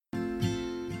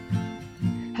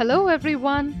Hello,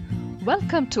 everyone.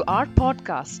 Welcome to our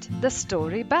podcast, The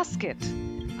Story Basket.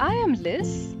 I am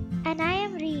Liz. And I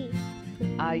am Ree.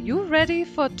 Are you ready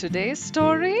for today's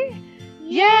story?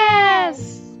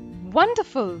 Yes!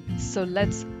 Wonderful. So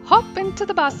let's hop into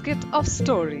the basket of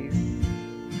stories.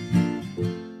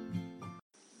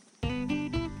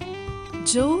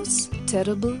 Joe's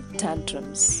Terrible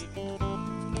Tantrums.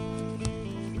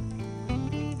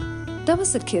 There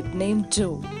was a kid named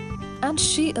Joe, and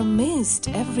she amazed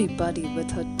everybody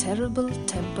with her terrible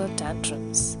temper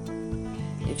tantrums.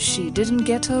 If she didn't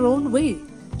get her own way,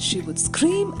 she would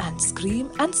scream and scream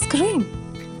and scream.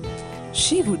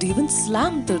 She would even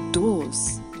slam the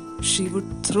doors. She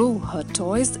would throw her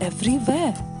toys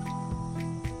everywhere.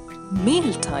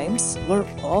 Meal times were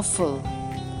awful.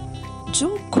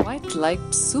 Joe quite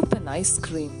liked soup and ice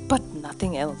cream, but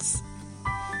nothing else.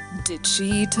 Did she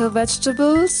eat her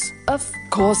vegetables? Of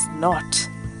course not.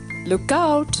 Look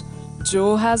out!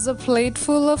 Joe has a plate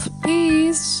full of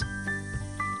peas.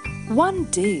 One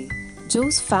day,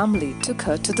 Joe's family took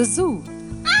her to the zoo.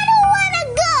 I don't want to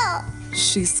go!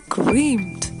 She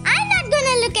screamed. I'm not going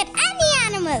to look at any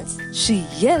animals. She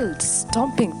yelled,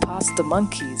 stomping past the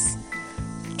monkeys.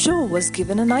 Joe was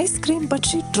given an ice cream, but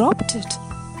she dropped it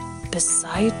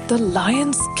beside the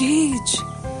lion's cage.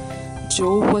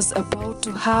 Joe was about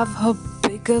to have her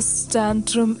biggest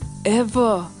tantrum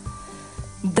ever.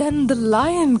 Then the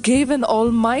lion gave an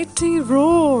almighty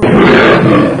roar.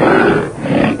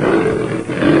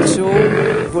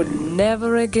 Joe would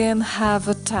never again have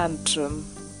a tantrum.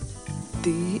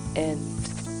 The end.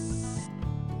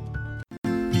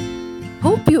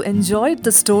 Hope you enjoyed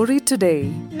the story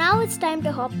today. Now it's time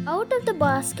to hop out of the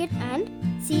basket and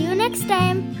see you next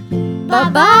time.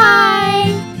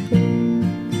 Bye-bye.